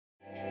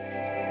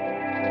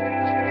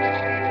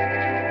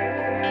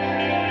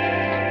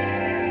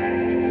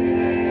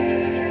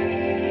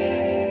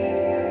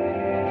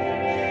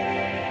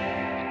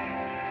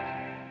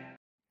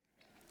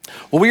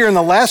Well, we are in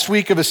the last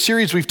week of a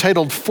series we've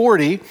titled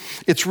 40.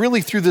 It's really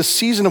through this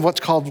season of what's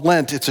called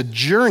Lent. It's a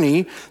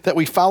journey that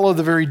we follow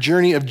the very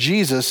journey of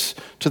Jesus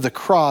to the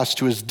cross,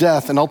 to his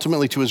death, and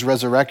ultimately to his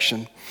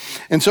resurrection.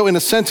 And so in a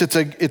sense,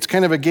 it's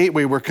kind of a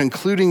gateway. We're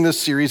concluding this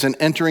series and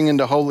entering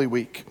into Holy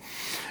Week.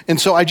 And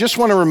so I just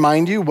want to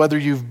remind you, whether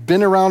you've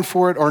been around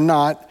for it or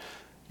not,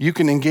 you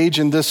can engage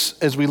in this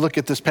as we look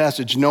at this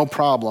passage, no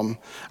problem.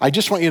 I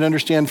just want you to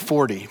understand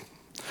 40.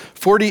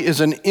 40 is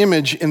an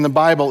image in the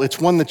Bible. It's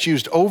one that's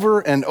used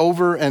over and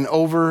over and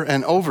over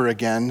and over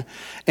again,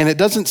 and it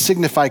doesn't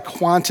signify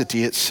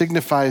quantity, it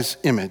signifies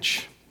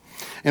image.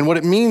 And what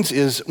it means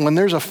is when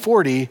there's a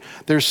 40,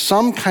 there's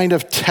some kind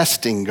of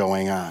testing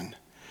going on.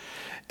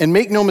 And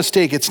make no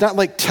mistake, it's not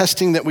like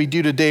testing that we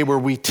do today where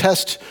we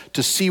test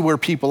to see where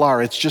people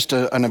are. It's just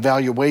an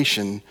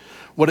evaluation.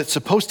 What it's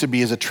supposed to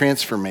be is a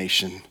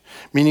transformation,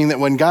 meaning that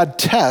when God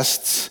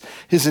tests,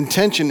 his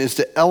intention is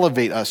to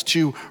elevate us,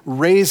 to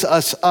raise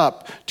us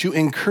up, to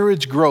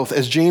encourage growth.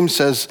 As James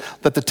says,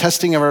 that the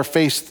testing of our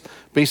faith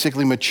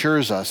basically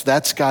matures us.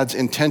 That's God's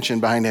intention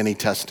behind any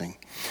testing.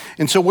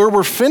 And so where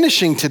we're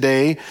finishing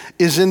today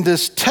is in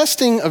this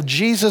testing of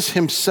Jesus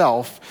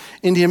himself,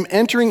 in him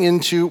entering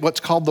into what's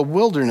called the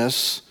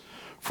wilderness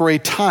for a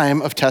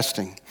time of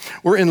testing.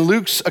 We're in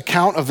Luke's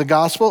account of the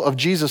gospel of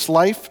Jesus'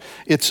 life.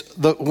 It's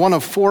the one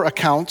of 4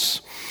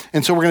 accounts.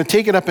 And so we're going to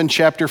take it up in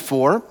chapter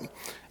 4,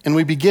 and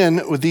we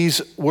begin with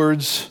these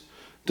words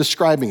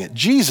describing it.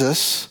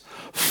 Jesus,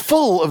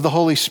 full of the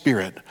Holy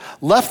Spirit,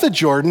 left the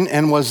Jordan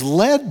and was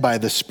led by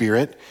the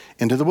Spirit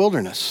into the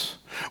wilderness,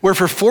 where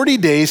for 40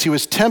 days he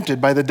was tempted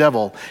by the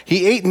devil.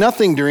 He ate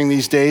nothing during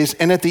these days,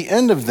 and at the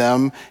end of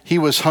them, he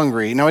was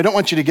hungry. Now, I don't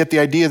want you to get the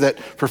idea that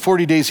for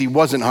 40 days he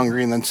wasn't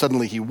hungry and then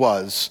suddenly he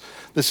was.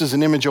 This is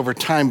an image over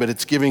time, but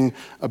it's giving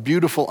a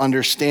beautiful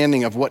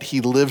understanding of what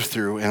he lived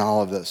through in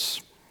all of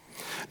this.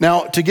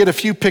 Now, to get a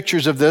few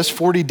pictures of this,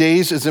 40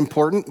 days is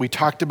important. We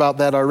talked about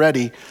that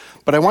already,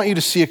 but I want you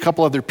to see a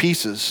couple other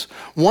pieces.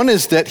 One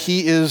is that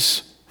he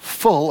is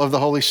full of the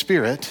Holy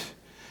Spirit,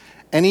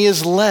 and he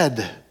is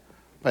led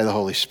by the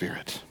Holy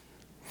Spirit.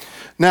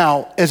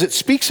 Now, as it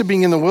speaks of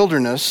being in the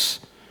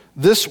wilderness,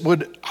 this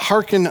would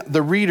hearken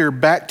the reader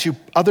back to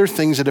other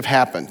things that have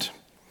happened.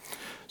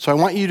 So I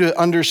want you to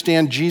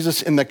understand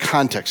Jesus in the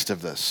context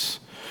of this.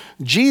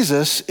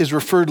 Jesus is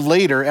referred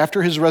later,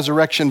 after his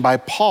resurrection, by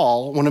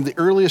Paul, one of the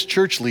earliest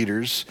church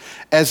leaders,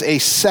 as a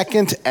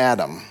second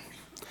Adam.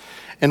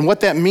 And what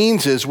that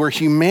means is where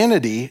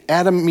humanity,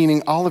 Adam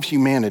meaning all of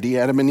humanity,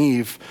 Adam and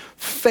Eve,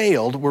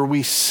 failed, where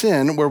we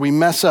sin, where we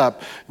mess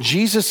up,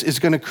 Jesus is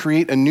going to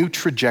create a new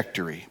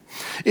trajectory.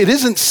 It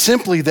isn't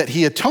simply that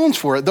he atones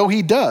for it, though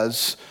he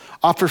does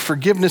offer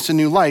forgiveness and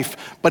new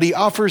life, but he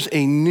offers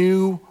a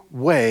new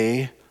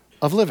way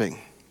of living.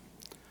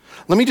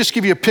 Let me just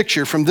give you a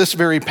picture from this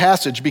very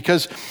passage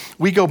because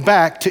we go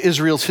back to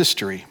Israel's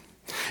history.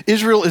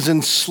 Israel is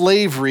in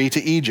slavery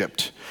to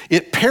Egypt.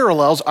 It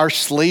parallels our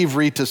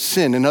slavery to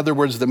sin. In other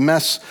words, the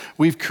mess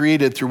we've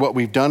created through what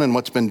we've done and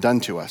what's been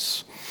done to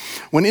us.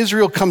 When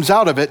Israel comes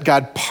out of it,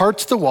 God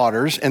parts the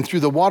waters, and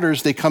through the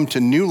waters they come to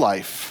new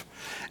life.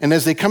 And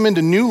as they come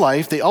into new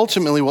life, they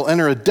ultimately will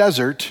enter a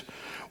desert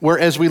where,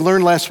 as we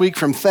learned last week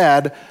from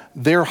Thad,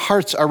 their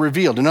hearts are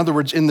revealed. In other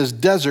words, in this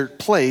desert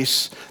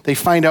place, they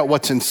find out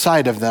what's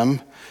inside of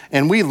them,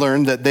 and we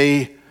learn that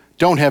they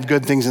don't have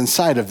good things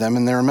inside of them,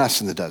 and they're a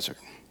mess in the desert.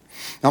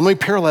 Now, let me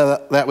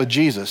parallel that with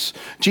Jesus.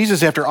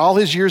 Jesus, after all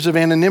his years of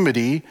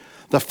anonymity,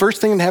 the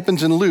first thing that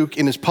happens in Luke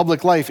in his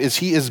public life is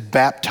he is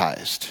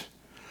baptized.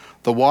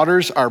 The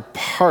waters are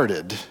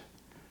parted.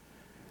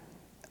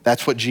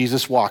 That's what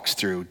Jesus walks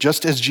through.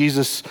 Just as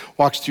Jesus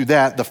walks through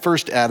that, the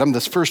first Adam,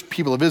 the first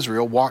people of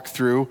Israel, walked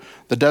through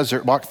the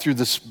desert, walked through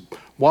this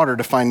water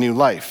to find new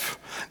life.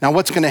 Now,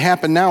 what's going to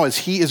happen now is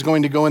he is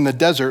going to go in the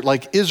desert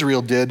like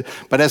Israel did,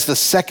 but as the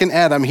second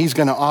Adam, he's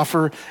going to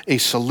offer a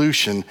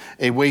solution,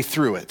 a way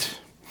through it.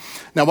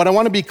 Now, what I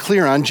want to be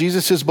clear on,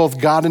 Jesus is both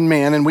God and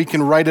man, and we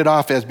can write it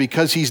off as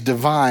because he's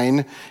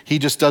divine, he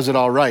just does it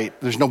all right.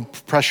 There's no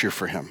pressure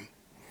for him.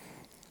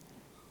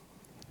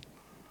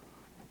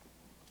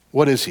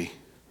 What is he?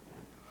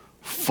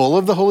 Full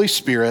of the Holy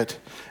Spirit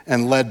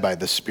and led by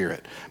the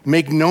Spirit.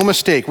 Make no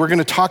mistake, we're going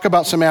to talk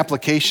about some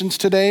applications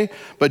today,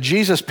 but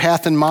Jesus'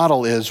 path and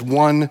model is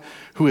one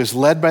who is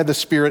led by the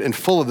Spirit and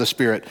full of the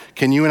Spirit.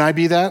 Can you and I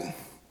be that?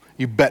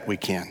 You bet we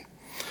can.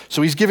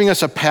 So he's giving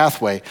us a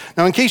pathway.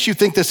 Now, in case you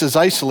think this is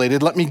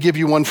isolated, let me give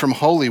you one from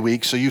Holy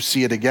Week so you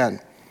see it again.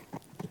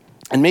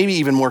 And maybe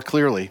even more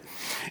clearly.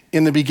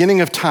 In the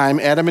beginning of time,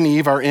 Adam and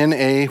Eve are in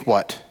a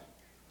what?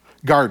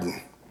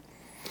 Garden.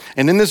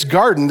 And in this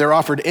garden, they're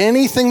offered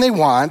anything they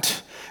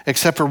want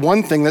except for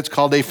one thing that's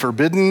called a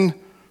forbidden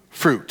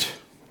fruit.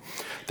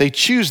 They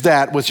choose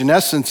that, which in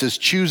essence is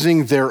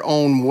choosing their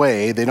own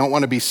way. They don't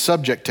want to be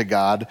subject to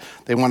God.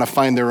 They want to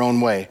find their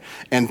own way.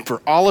 And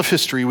for all of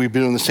history, we've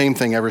been doing the same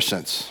thing ever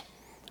since.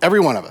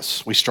 Every one of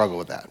us, we struggle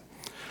with that.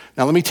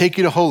 Now let me take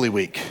you to Holy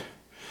Week.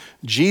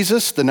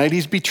 Jesus, the night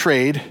he's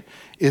betrayed,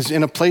 is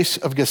in a place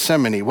of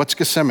Gethsemane. What's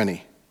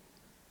Gethsemane?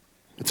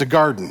 It's a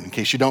garden, in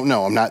case you don't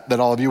know. I'm not that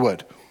all of you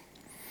would.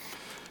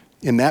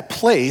 In that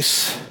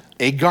place,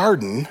 a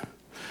garden,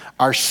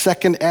 our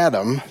second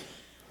Adam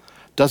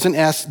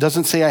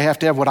doesn't say I have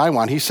to have what I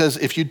want. He says,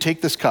 if you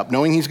take this cup,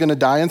 knowing he's going to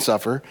die and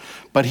suffer,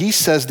 but he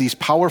says these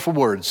powerful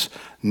words,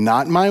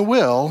 not my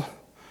will,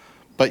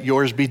 but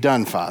yours be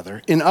done,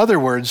 Father. In other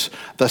words,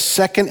 the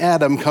second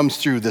Adam comes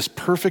through, this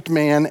perfect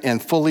man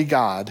and fully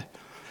God,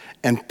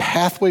 and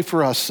pathway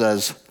for us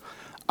says,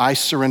 I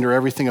surrender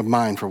everything of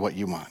mine for what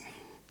you want.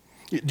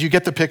 Do you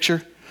get the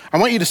picture? I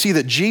want you to see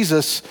that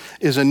Jesus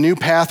is a new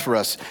path for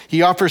us.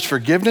 He offers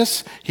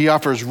forgiveness, he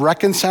offers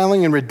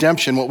reconciling and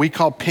redemption, what we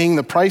call paying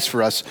the price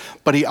for us,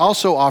 but he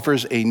also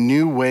offers a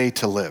new way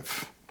to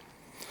live.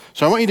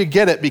 So I want you to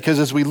get it, because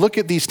as we look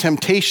at these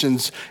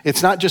temptations,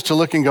 it's not just to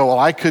look and go, well,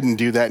 I couldn't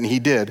do that and he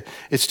did.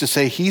 It's to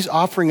say he's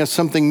offering us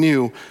something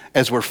new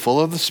as we're full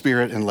of the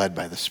Spirit and led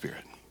by the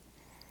Spirit.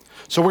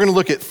 So we're going to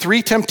look at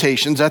 3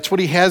 temptations. That's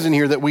what he has in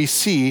here that we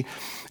see,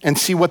 and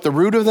see what the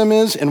root of them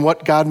is and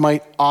what God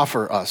might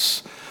offer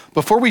us.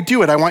 Before we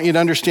do it, I want you to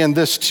understand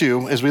this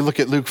too, as we look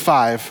at Luke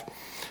 5,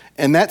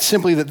 and that's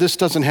simply that this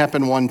doesn't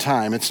happen one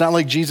time. It's not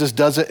like Jesus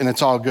does it and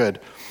it's all good.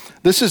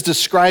 This is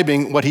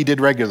describing what he did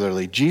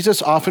regularly.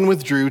 Jesus often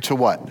withdrew to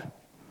what?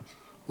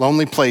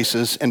 Lonely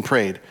places and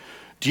prayed.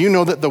 Do you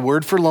know that the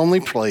word for lonely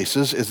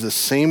places is the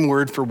same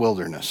word for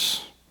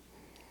wilderness?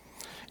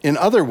 In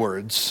other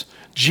words,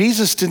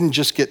 Jesus didn't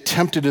just get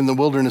tempted in the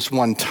wilderness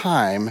one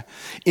time.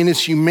 In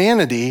his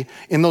humanity,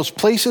 in those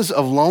places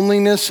of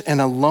loneliness and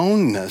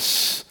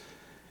aloneness,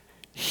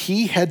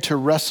 he had to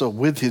wrestle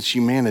with his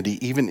humanity,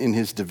 even in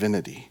his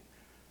divinity.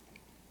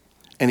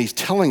 And he's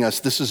telling us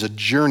this is a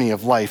journey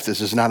of life.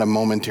 This is not a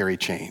momentary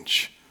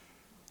change.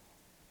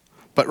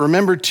 But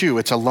remember too,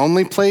 it's a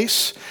lonely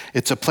place.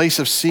 It's a place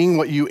of seeing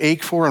what you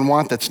ache for and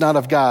want that's not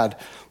of God.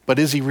 But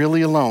is he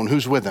really alone?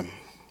 Who's with him?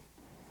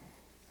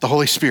 The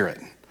Holy Spirit.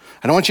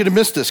 I don't want you to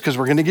miss this, because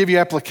we're going to give you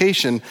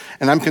application,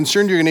 and I'm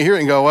concerned you're going to hear it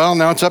and go, well,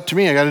 now it's up to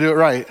me. I got to do it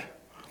right.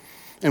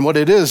 And what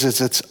it is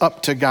it's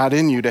up to God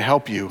in you to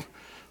help you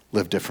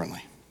live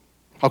differently.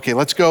 Okay,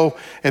 let's go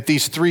at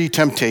these 3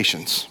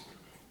 temptations.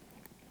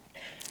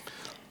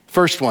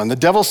 First one, the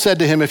devil said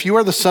to him, if you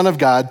are the Son of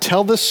God,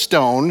 tell this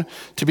stone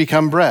to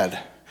become bread.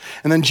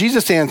 And then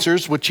Jesus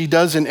answers, which he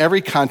does in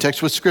every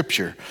context with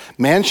Scripture,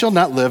 man shall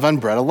not live on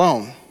bread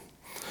alone.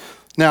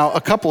 Now,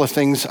 a couple of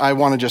things I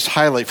want to just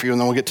highlight for you,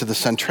 and then we'll get to the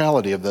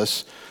centrality of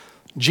this.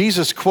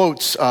 Jesus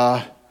quotes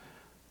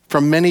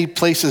from many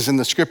places in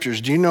the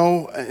Scriptures. Do you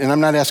know, and I'm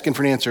not asking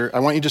for an answer, I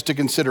want you just to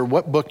consider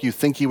what book you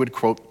think he would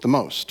quote the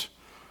most.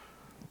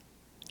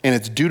 And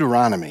it's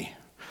Deuteronomy.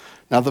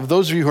 Now,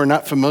 those of you who are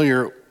not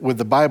familiar with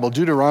the Bible,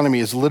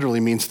 Deuteronomy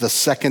literally means the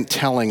second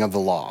telling of the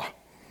law.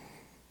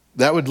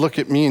 That would look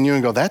at me and you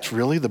and go, that's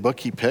really the book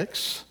he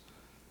picks?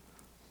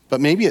 But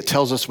maybe it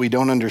tells us we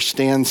don't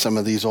understand some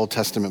of these Old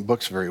Testament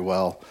books very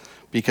well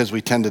because we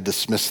tend to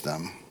dismiss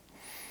them.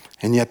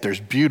 And yet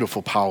there's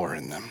beautiful power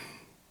in them.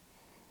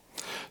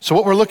 So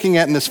what we're looking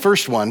at in this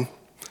first one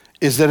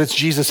is that it's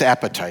Jesus'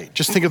 appetite.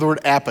 Just think of the word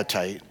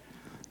appetite.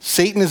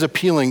 Satan is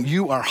appealing,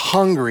 you are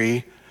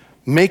hungry,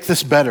 make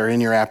this better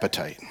in your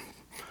appetite.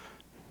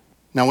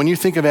 Now when you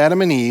think of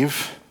Adam and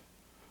Eve,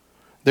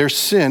 their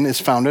sin is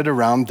founded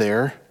around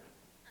their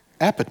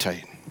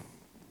appetite.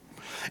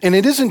 And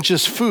it isn't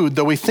just food,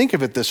 though we think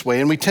of it this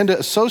way, and we tend to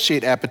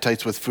associate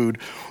appetites with food.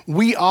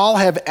 We all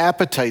have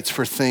appetites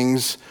for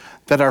things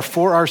that are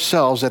for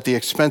ourselves at the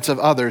expense of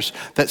others,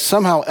 that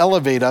somehow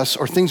elevate us,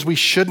 or things we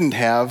shouldn't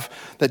have,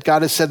 that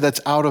God has said that's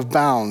out of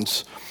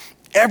bounds.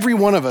 Every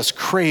one of us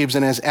craves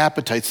and has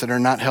appetites that are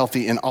not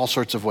healthy in all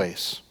sorts of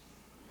ways.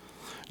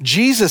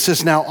 Jesus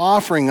is now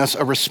offering us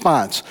a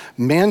response.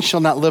 Man shall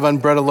not live on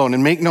bread alone.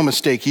 And make no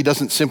mistake, he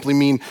doesn't simply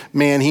mean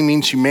man, he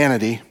means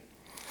humanity.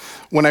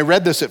 When I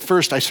read this at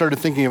first, I started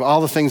thinking of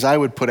all the things I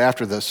would put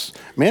after this.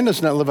 Man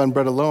does not live on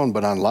bread alone,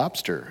 but on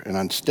lobster and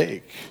on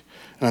steak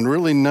and on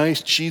really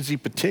nice cheesy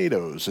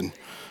potatoes. And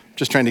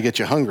just trying to get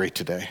you hungry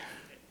today.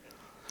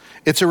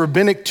 It's a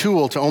rabbinic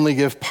tool to only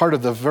give part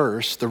of the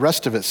verse. The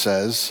rest of it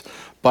says,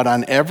 but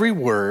on every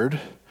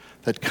word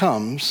that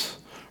comes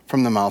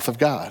from the mouth of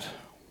God.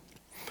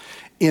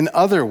 In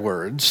other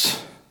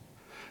words,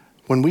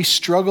 when we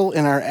struggle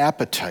in our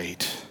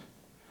appetite,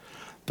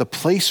 the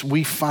place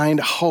we find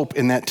hope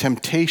in that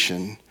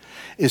temptation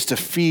is to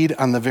feed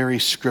on the very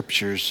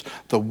Scriptures,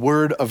 the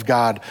Word of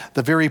God,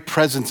 the very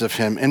presence of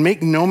Him. And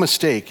make no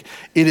mistake,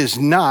 it is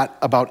not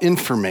about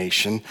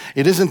information.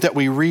 It isn't that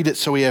we read it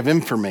so we have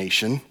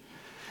information.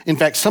 In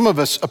fact, some of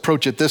us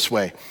approach it this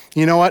way.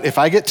 You know what? If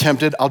I get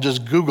tempted, I'll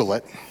just Google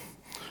it.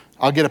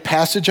 I'll get a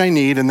passage I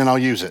need and then I'll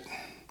use it.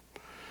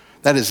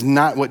 That is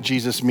not what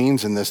Jesus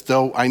means in this,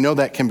 though I know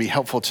that can be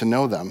helpful to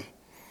know them.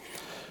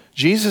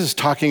 Jesus is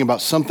talking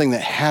about something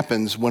that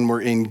happens when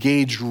we're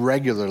engaged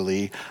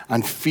regularly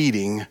on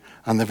feeding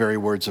on the very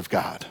words of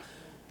God.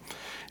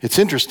 It's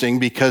interesting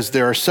because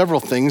there are several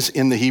things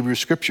in the Hebrew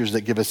Scriptures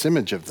that give us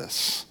image of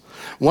this.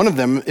 One of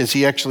them is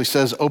he actually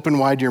says, open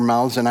wide your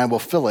mouths and I will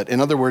fill it. In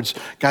other words,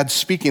 God's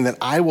speaking that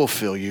I will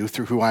fill you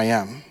through who I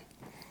am.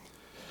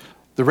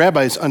 The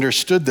rabbis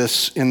understood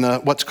this in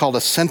what's called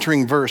a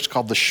centering verse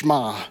called the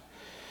Shema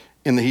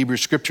in the Hebrew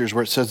scriptures,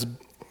 where it says,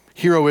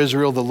 "Hear, O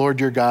Israel, the Lord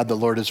your God, the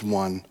Lord is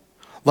one.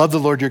 Love the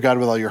Lord your God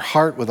with all your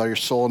heart, with all your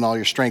soul, and all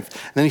your strength."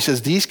 And then he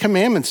says, "These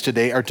commandments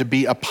today are to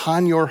be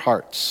upon your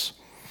hearts."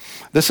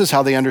 This is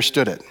how they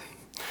understood it.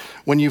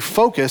 When you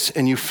focus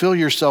and you fill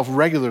yourself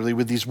regularly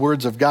with these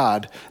words of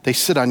God, they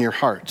sit on your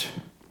heart.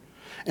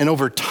 And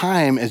over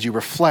time, as you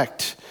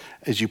reflect,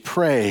 as you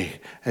pray,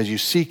 as you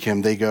seek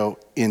him, they go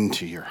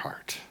into your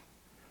heart.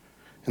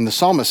 And the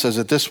psalmist says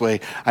it this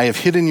way, "I have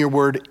hidden your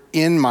word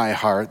in my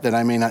heart that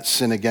I may not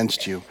sin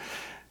against you."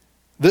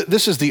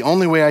 This is the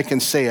only way I can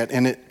say it,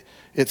 and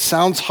it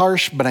sounds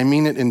harsh, but I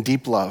mean it in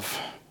deep love.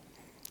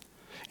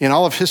 In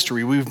all of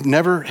history, we've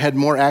never had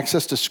more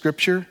access to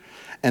Scripture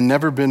and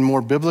never been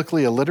more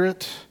biblically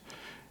illiterate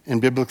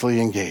and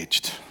biblically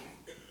engaged.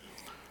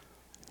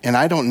 And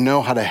I don't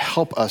know how to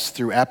help us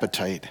through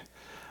appetite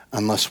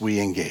unless we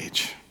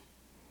engage.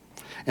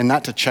 And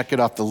not to check it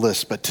off the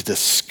list, but to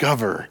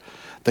discover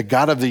the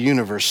God of the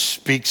universe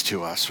speaks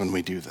to us when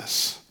we do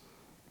this.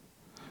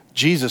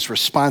 Jesus'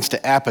 response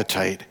to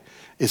appetite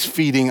is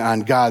feeding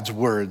on God's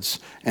words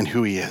and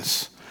who he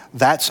is.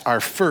 That's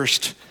our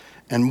first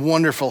and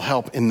wonderful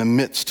help in the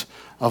midst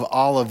of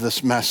all of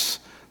this mess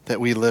that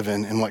we live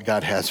in and what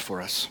God has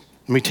for us.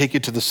 Let me take you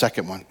to the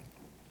second one.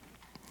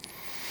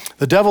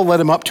 The devil led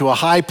him up to a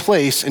high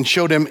place and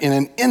showed him in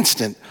an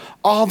instant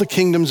all the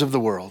kingdoms of the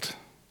world.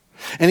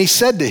 And he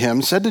said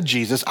to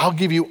Jesus, "I'll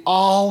give you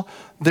all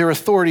their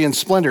authority and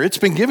splendor. It's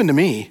been given to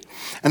me,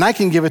 and I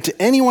can give it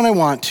to anyone I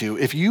want to.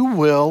 If you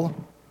will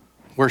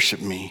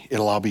worship me,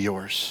 it'll all be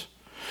yours."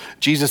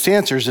 Jesus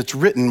answers, "It's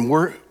written,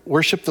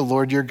 worship the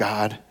Lord your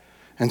God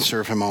and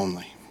serve him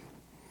only."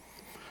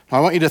 Now,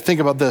 I want you to think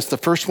about this. The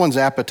first one's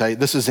appetite.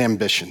 This is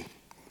ambition.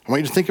 I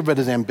want you to think of it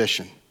as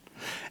ambition.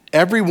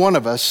 Every one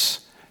of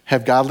us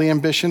have godly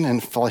ambition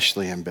and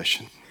fleshly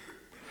ambition.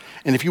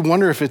 And if you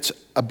wonder if it's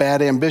a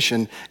bad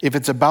ambition, if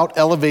it's about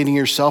elevating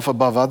yourself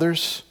above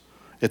others,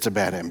 it's a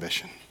bad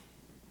ambition.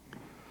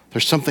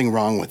 There's something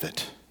wrong with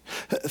it.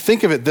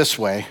 Think of it this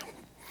way.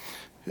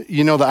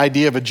 You know the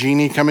idea of a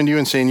genie coming to you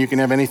and saying you can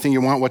have anything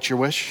you want, what's your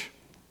wish?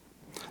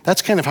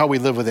 That's kind of how we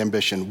live with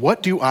ambition.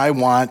 What do I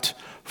want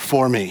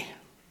for me?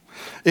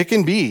 It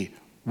can be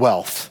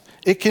wealth.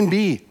 It can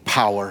be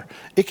power.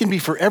 It can be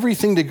for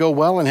everything to go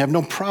well and have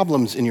no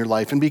problems in your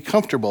life and be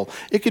comfortable.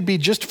 It could be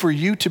just for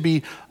you to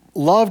be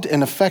loved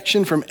and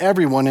affection from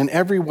everyone in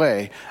every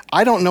way.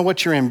 I don't know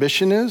what your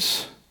ambition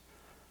is,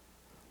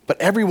 but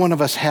every one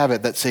of us have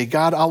it that say,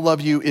 "God, I'll love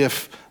you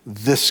if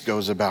this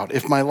goes about,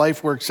 if my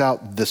life works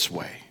out this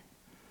way."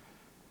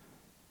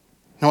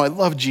 Now, I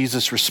love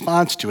Jesus'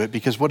 response to it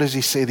because what does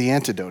he say the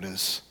antidote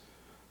is?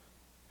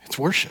 It's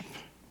worship.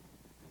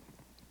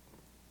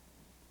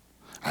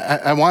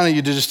 I wanted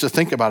you to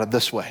think about it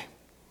this way.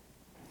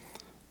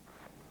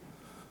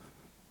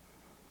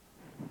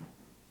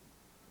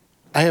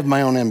 I have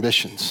my own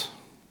ambitions,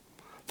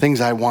 things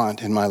I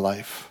want in my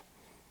life.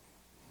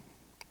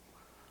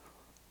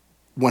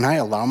 When I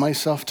allow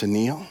myself to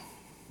kneel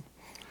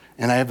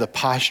and I have the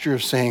posture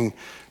of saying,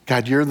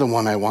 "God, you're the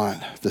one I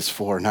want this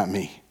for, not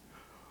me,"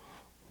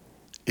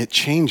 it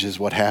changes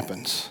what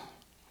happens.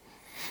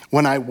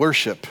 When I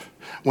worship,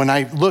 when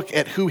I look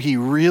at who he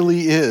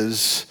really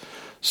is,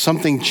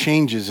 something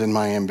changes in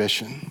my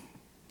ambition.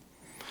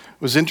 It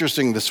was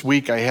interesting this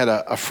week. I had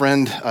a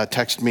friend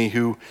text me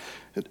who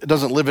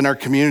doesn't live in our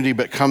community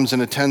but comes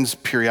and attends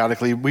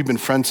periodically. We've been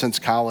friends since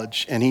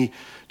college. And he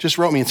just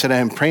wrote me and said, "I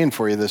am praying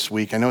for you this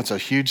week. I know it's a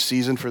huge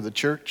season for the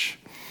church."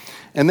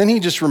 And then he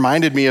just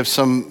reminded me of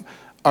some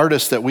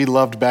artists that we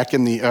loved back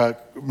in the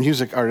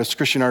music artists,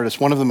 Christian artists.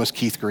 One of them was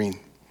Keith Green.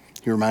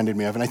 He reminded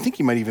me of. And I think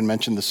he might even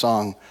mention the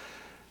song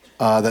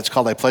that's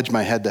called "I Pledge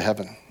My Head to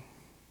Heaven."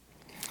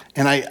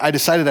 And I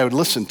decided I would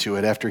listen to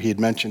it after he had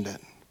mentioned it.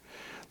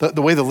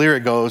 The way the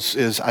lyric goes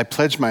is, "I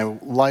pledge my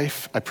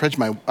life, I pledge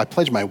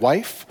my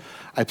wife,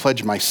 I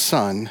pledge my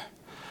son,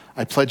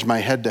 I pledge my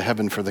head to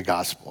heaven for the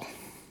gospel."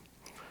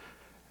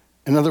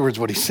 In other words,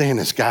 what he's saying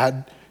is,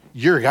 "God,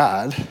 you're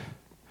God.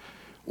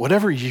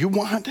 Whatever you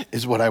want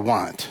is what I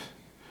want."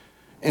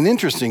 And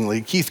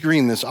interestingly, Keith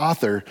Green, this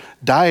author,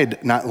 died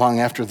not long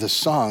after this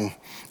song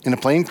in a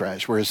plane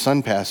crash where his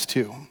son passed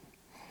too.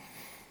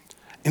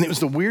 And it was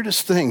the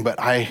weirdest thing, but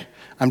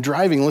I'm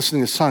driving,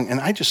 listening to the song, and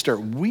I just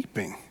start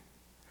weeping.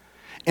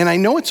 And I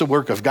know it's a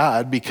work of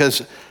God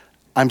because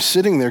I'm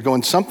sitting there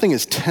going, something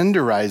is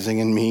tenderizing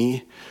in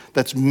me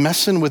that's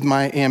messing with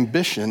my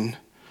ambition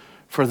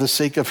for the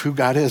sake of who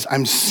God is.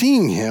 I'm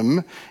seeing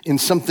him in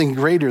something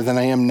greater than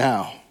I am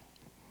now.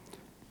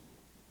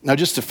 Now,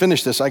 just to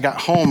finish this, I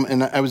got home,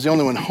 and I was the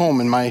only one home,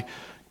 and my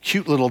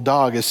cute little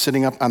dog is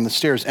sitting up on the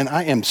stairs, and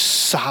I am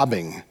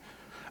sobbing.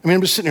 I mean,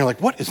 I'm just sitting there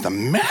like, what is the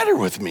matter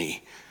with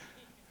me?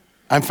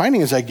 I'm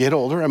finding as I get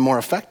older, I'm more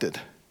affected.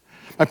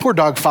 My poor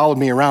dog followed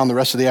me around the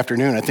rest of the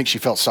afternoon. I think she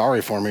felt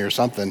sorry for me or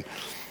something.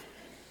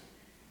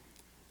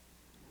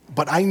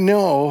 But I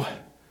know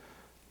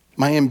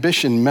my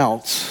ambition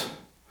melts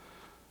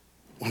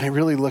when I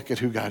really look at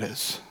who God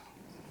is.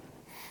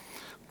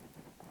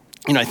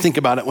 I think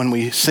about it when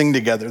we sing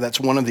together. That's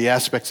one of the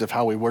aspects of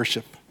how we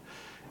worship.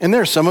 And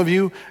there are some of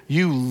you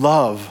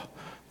love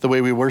the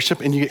way we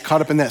worship, and you get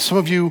caught up in that. Some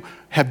of you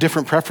have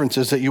different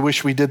preferences that you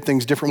wish we did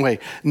things different way.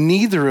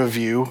 Neither of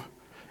you,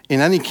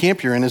 in any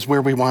camp you're in, is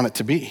where we want it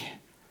to be.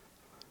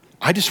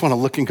 I just want to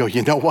look and go,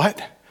 you know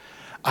what?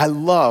 I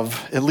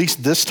love, at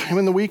least this time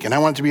in the week, and I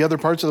want it to be other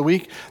parts of the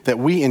week, that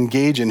we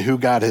engage in who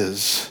God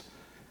is,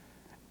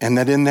 and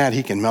that in that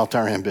he can melt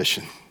our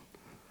ambition.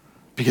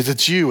 Because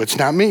it's you, it's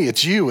not me.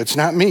 It's you, it's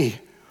not me.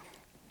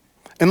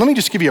 And let me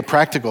just give you a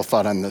practical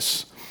thought on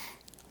this.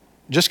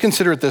 Just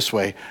consider it this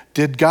way.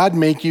 Did God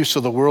make you so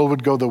the world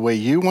would go the way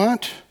you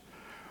want?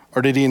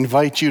 Or did he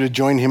invite you to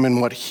join him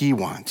in what he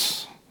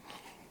wants?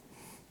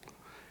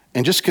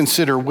 And just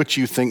consider which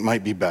you think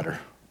might be better.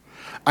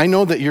 I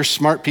know that you're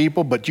smart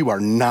people, but you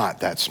are not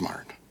that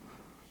smart.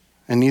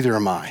 And neither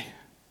am I.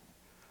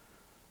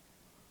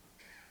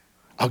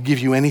 I'll give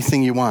you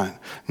anything you want.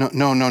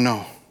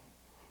 No.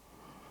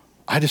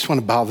 I just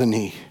want to bow the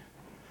knee.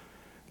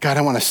 God,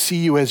 I want to see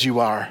you as you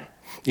are.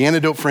 The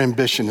antidote for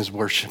ambition is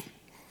worship.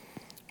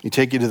 You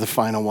take you to the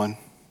final one.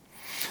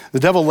 The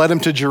devil led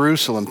him to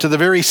Jerusalem, to the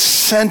very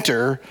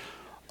center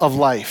of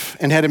life,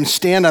 and had him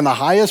stand on the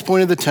highest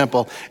point of the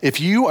temple.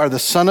 If you are the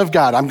Son of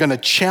God, I'm going to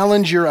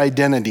challenge your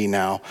identity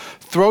now.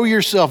 Throw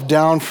yourself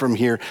down from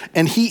here.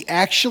 And he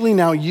actually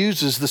now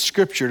uses the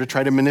scripture to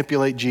try to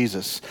manipulate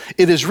Jesus.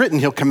 It is written,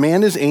 he'll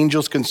command his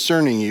angels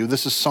concerning you.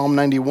 This is Psalm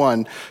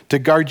 91, to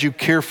guard you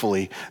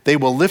carefully. They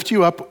will lift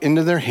you up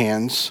into their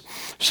hands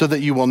so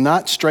that you will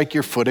not strike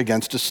your foot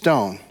against a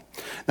stone.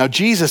 Now,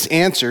 Jesus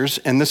answers,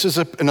 and this is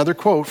another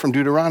quote from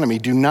Deuteronomy,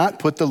 do not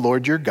put the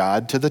Lord your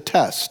God to the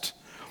test.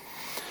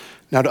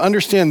 Now, to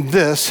understand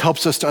this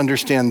helps us to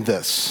understand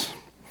this.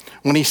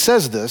 When he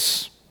says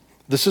this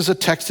is a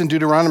text in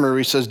Deuteronomy where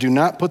he says, do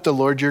not put the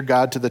Lord your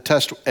God to the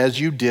test as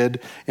you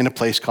did in a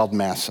place called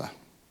Massa.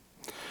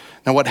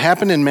 Now, what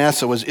happened in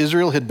Massa was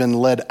Israel had been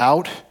led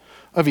out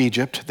of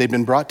Egypt. They'd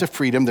been brought to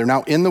freedom. They're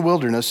now in the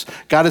wilderness.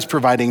 God is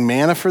providing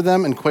manna for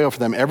them and quail for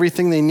them,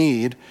 everything they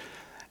need.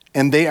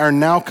 And they are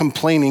now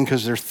complaining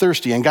because they're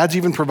thirsty. And God's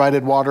even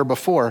provided water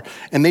before.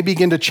 And they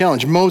begin to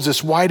challenge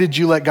Moses, why did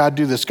you let God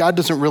do this? God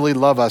doesn't really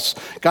love us.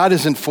 God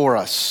isn't for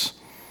us.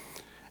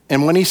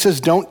 And when he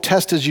says, don't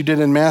test as you did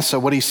in Massa,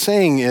 what he's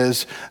saying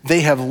is they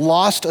have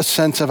lost a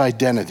sense of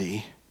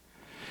identity.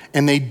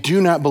 And they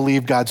do not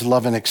believe God's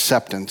love and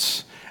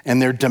acceptance.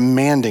 And they're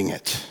demanding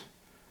it.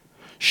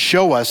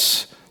 Show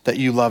us that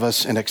you love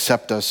us and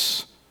accept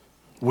us.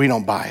 We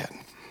don't buy it.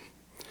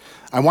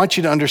 I want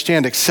you to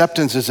understand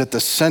acceptance is at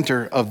the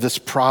center of this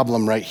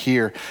problem right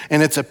here.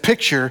 And it's a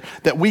picture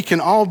that we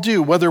can all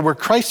do, whether we're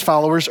Christ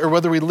followers or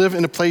whether we live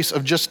in a place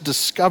of just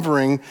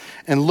discovering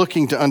and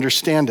looking to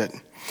understand it.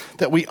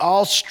 That we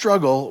all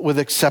struggle with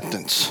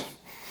acceptance.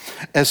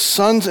 As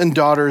sons and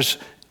daughters,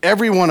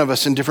 every one of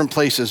us in different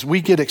places, we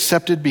get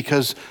accepted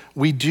because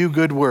we do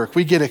good work.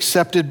 We get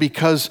accepted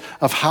because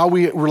of how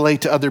we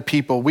relate to other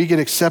people. We get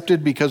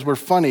accepted because we're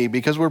funny,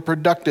 because we're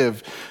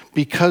productive,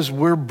 because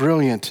we're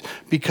brilliant,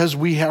 because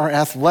we are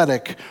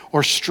athletic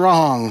or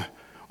strong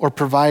or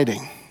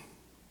providing.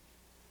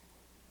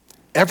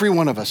 Every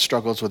one of us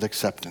struggles with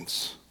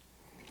acceptance.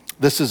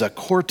 This is a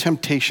core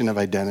temptation of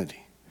identity.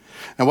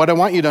 And what I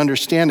want you to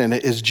understand in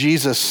it is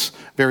Jesus'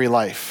 very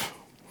life.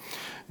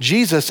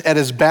 Jesus, at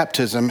his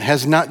baptism,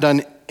 has not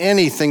done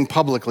anything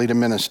publicly to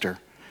minister.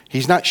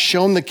 He's not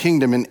shown the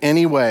kingdom in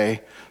any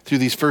way through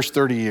these first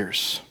 30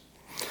 years.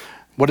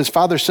 What his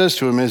father says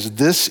to him is,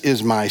 this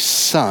is my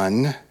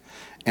son,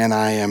 and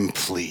I am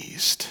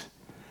pleased.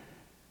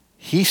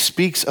 He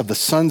speaks of the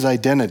son's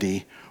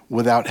identity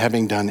without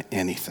having done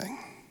anything.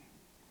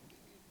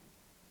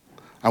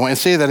 I want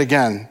to say that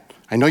again.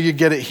 I know you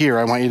get it here.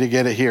 I want you to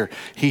get it here.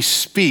 He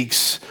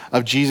speaks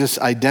of Jesus'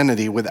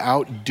 identity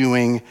without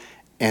doing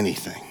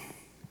anything.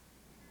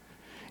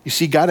 You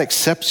see, God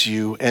accepts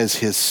you as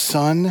his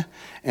son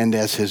and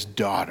as his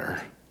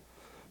daughter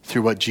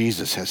through what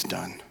Jesus has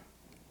done.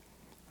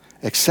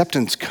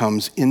 Acceptance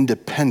comes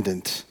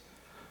independent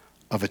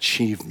of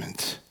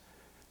achievement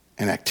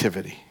and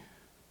activity.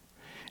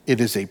 It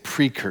is a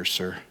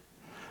precursor,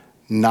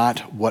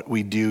 not what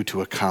we do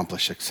to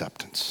accomplish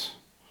acceptance.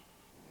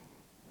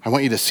 I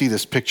want you to see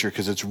this picture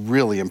because it's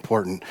really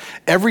important.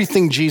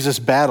 Everything Jesus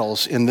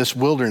battles in this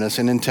wilderness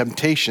and in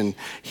temptation,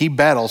 he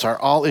battles are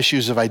all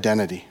issues of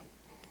identity.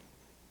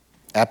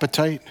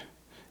 Appetite,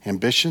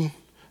 ambition,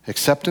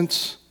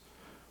 acceptance.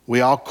 We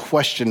all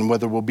question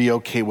whether we'll be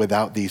okay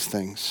without these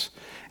things.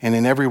 And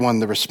in every one,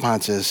 the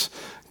response is,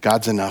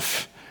 God's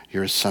enough,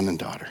 you're his son and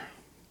daughter.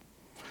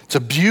 It's a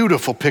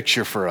beautiful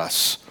picture for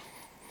us.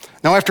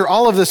 Now, after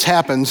all of this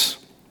happens,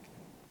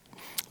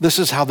 this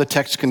is how the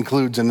text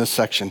concludes in this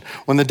section.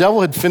 When the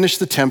devil had finished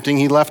the tempting,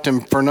 he left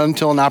him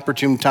until an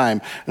opportune time.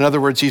 In other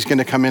words, he's going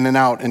to come in and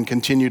out and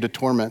continue to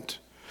torment.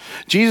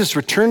 Jesus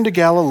returned to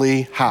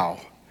Galilee, how?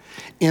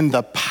 In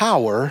the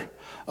power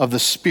of the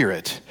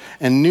Spirit,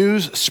 and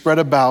news spread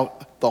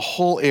about the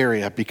whole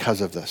area because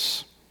of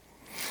this.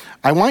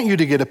 I want you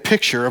to get a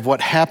picture of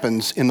what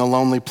happens in the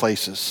lonely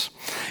places.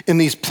 In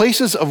these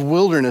places of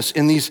wilderness,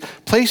 in these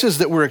places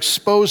that we're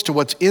exposed to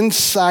what's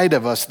inside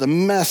of us, the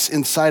mess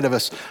inside of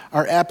us,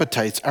 our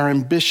appetites, our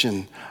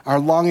ambition, our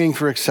longing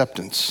for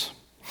acceptance.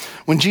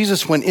 When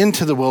Jesus went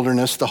into the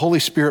wilderness, the Holy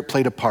Spirit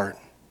played a part.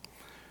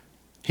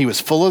 He was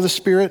full of the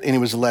Spirit and he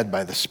was led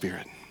by the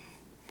Spirit.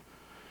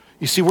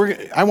 You see,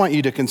 I want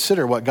you to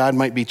consider what God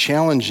might be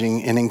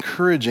challenging and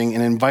encouraging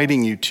and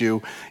inviting you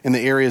to in the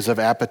areas of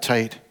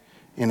appetite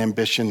and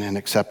ambition and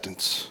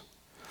acceptance.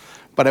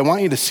 But I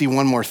want you to see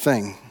one more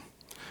thing,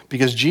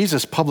 because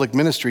Jesus' public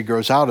ministry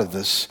grows out of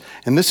this,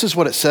 and this is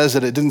what it says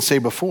that it didn't say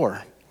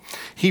before.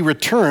 He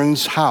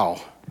returns how?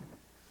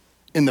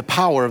 In the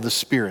power of the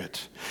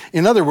Spirit.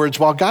 In other words,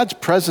 while God's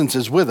presence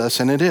is with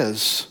us, and it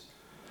is,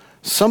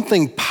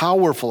 something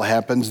powerful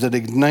happens that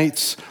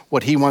ignites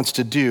what he wants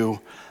to do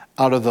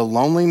out of the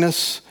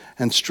loneliness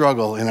and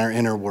struggle in our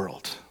inner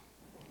world.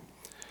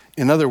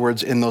 In other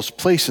words, in those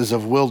places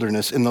of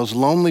wilderness, in those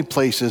lonely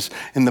places,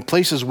 in the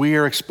places we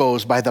are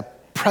exposed by the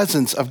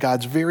presence of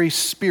God's very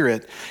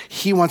Spirit,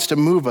 he wants to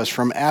move us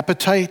from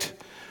appetite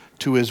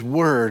to his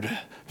word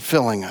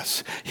filling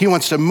us. He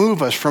wants to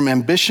move us from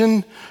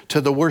ambition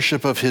to the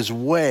worship of his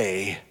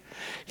way.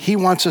 He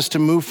wants us to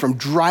move from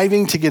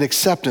driving to get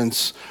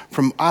acceptance,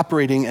 from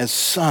operating as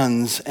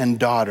sons and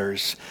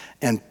daughters,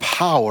 and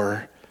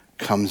power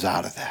comes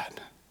out of that.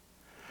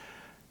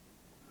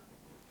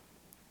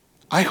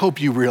 I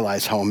hope you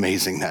realize how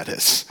amazing that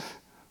is.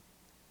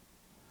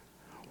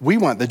 We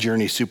want the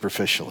journey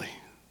superficially.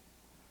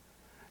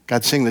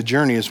 God's saying the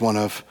journey is one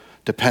of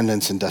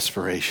dependence and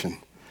desperation,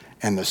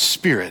 and the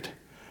Spirit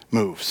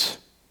moves.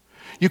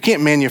 You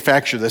can't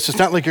manufacture this. It's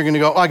not like you're going to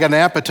go, I got an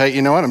appetite,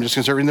 you know what, I'm just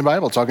going to start reading the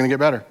Bible. It's all going to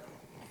get better.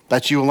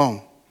 That's you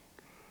alone.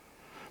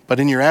 But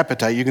in your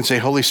appetite, you can say,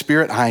 Holy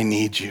Spirit, I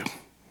need you.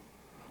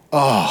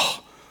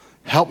 Oh,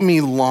 help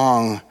me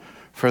long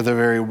for the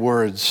very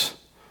words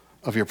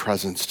of your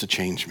presence to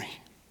change me.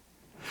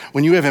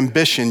 When you have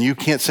ambition, you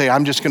can't say,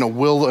 I'm just going to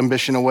will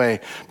ambition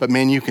away. But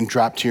man, you can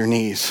drop to your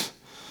knees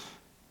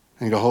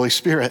and go, Holy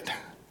Spirit,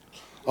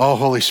 oh,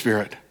 Holy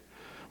Spirit,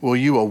 will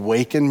you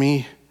awaken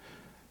me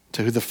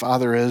to who the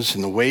Father is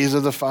and the ways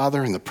of the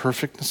Father and the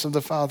perfectness of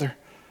the Father,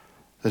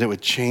 that it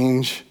would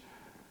change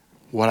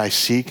what I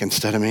seek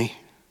instead of me,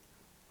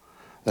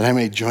 that I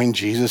may join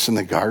Jesus in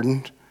the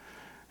garden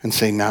and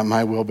say, not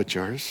my will, but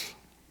yours.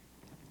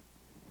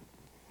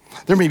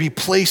 There may be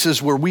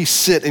places where we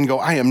sit and go,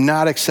 I am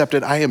not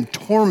accepted. I am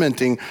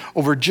tormenting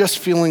over just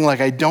feeling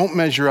like I don't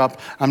measure up.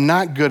 I'm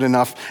not good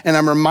enough. And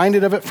I'm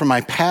reminded of it from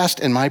my past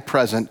and my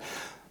present.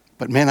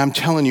 But man, I'm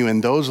telling you,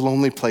 in those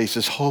lonely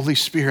places, Holy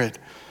Spirit,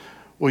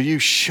 will you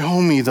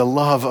show me the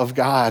love of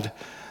God,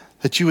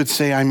 that you would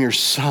say, I'm your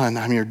son,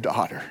 I'm your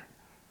daughter,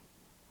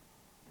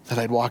 that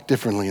I'd walk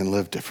differently and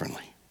live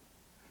differently.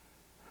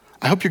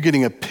 I hope you're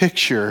getting a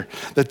picture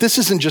that this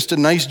isn't just a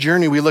nice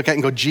journey we look at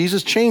and go,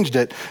 Jesus changed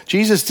it.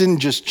 Jesus didn't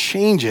just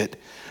change it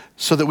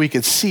so that we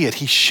could see it.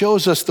 He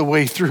shows us the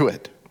way through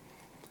it.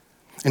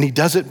 And he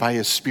does it by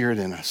his Spirit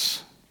in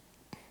us.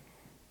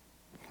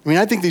 I mean,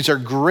 I think these are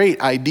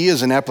great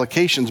ideas and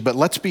applications, but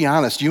let's be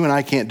honest, you and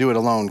I can't do it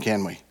alone,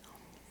 can we?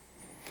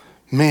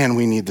 Man,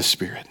 we need the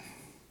Spirit.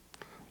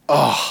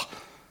 Oh,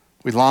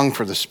 we long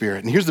for the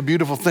Spirit. And here's the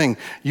beautiful thing.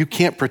 You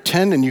can't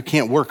pretend and you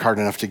can't work hard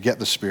enough to get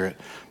the Spirit.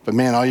 But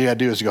man, all you got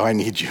to do is go, I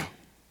need you.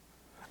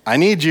 I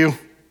need you.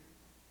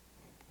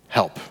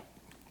 Help.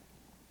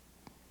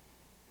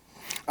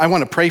 I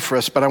want to pray for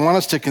us, but I want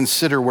us to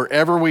consider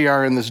wherever we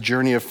are in this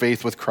journey of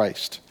faith with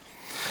Christ.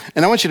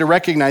 And I want you to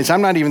recognize,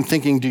 I'm not even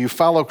thinking, do you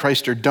follow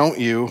Christ or don't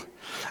you?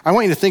 I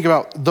want you to think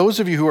about those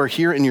of you who are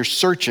here and you're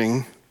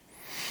searching.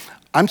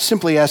 I'm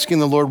simply asking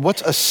the Lord,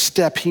 what's a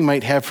step he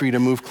might have for you to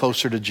move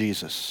closer to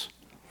Jesus?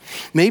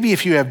 Maybe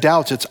if you have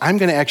doubts, it's I'm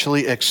going to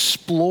actually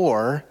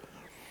explore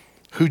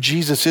who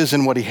Jesus is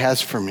and what he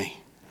has for me.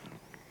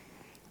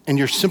 And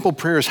your simple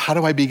prayer is, how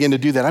do I begin to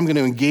do that? I'm going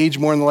to engage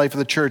more in the life of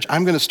the church.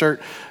 I'm going to start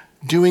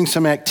doing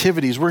some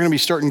activities. We're going to be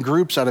starting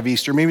groups out of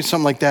Easter, maybe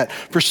something like that.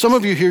 For some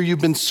of you here,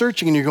 you've been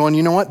searching and you're going,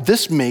 you know what?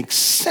 This makes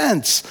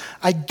sense.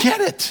 I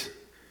get it.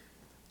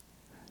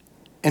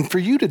 And for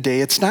you today,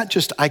 it's not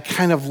just, I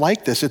kind of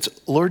like this. It's,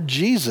 Lord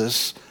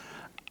Jesus,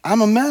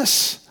 I'm a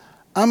mess.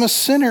 I'm a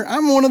sinner.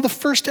 I'm one of the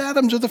first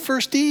Adams or the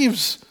first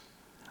Eves.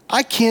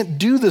 I can't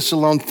do this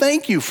alone.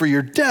 Thank you for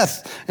your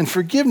death and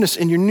forgiveness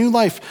and your new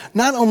life.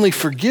 Not only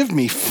forgive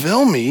me,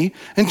 fill me,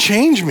 and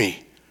change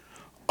me.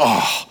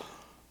 Oh,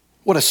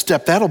 what a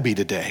step that'll be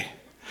today.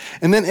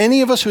 And then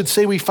any of us who'd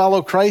say we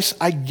follow Christ,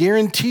 I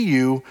guarantee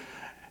you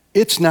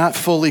it's not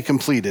fully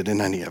completed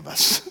in any of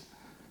us.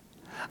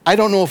 I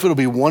don't know if it'll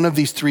be one of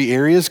these three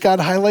areas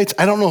God highlights.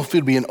 I don't know if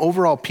it'll be an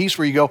overall piece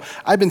where you go,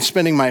 I've been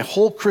spending my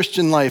whole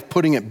Christian life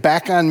putting it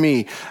back on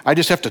me. I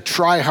just have to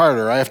try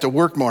harder. I have to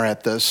work more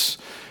at this.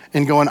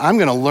 And going, I'm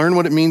going to learn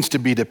what it means to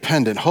be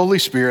dependent. Holy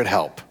Spirit,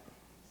 help.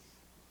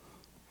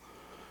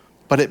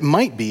 But it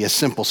might be a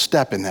simple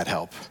step in that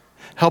help.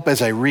 Help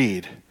as I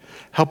read.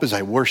 Help as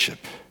I worship.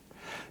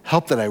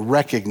 Help that I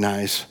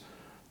recognize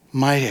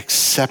my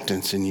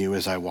acceptance in you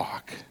as I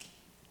walk.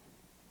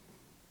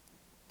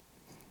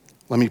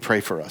 Let me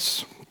pray for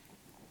us.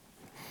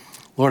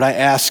 Lord, I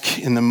ask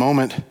in the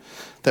moment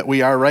that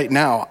we are right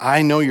now,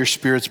 I know your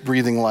Spirit's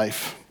breathing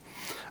life.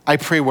 I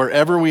pray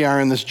wherever we are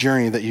in this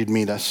journey that you'd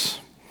meet us.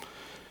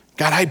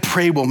 God, I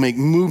pray we'll make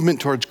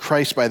movement towards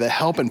Christ by the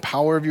help and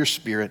power of your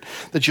Spirit,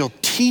 that you'll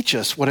teach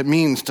us what it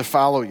means to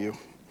follow you.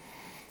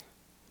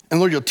 And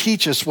Lord, you'll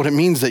teach us what it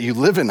means that you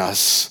live in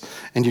us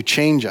and you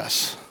change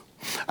us.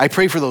 I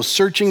pray for those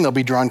searching, they'll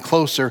be drawn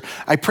closer.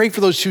 I pray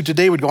for those who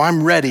today would go,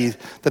 I'm ready,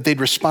 that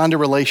they'd respond to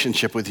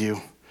relationship with you.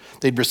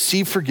 They'd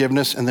receive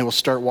forgiveness and they will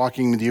start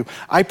walking with you.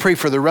 I pray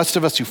for the rest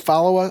of us who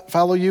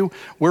follow you,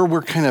 where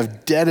we're kind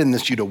of dead in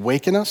this, you'd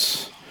awaken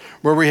us.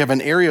 Where we have an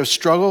area of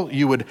struggle,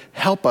 you would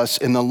help us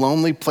in the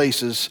lonely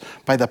places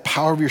by the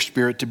power of your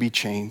Spirit to be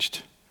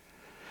changed.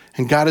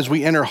 And God, as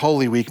we enter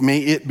Holy Week, may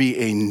it be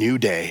a new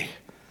day.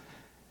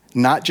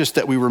 Not just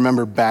that we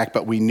remember back,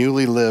 but we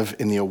newly live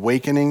in the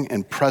awakening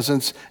and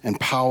presence and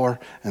power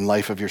and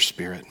life of your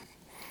Spirit.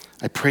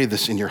 I pray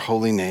this in your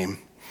holy name.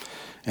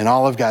 And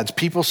all of God's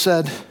people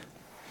said,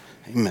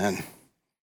 amen.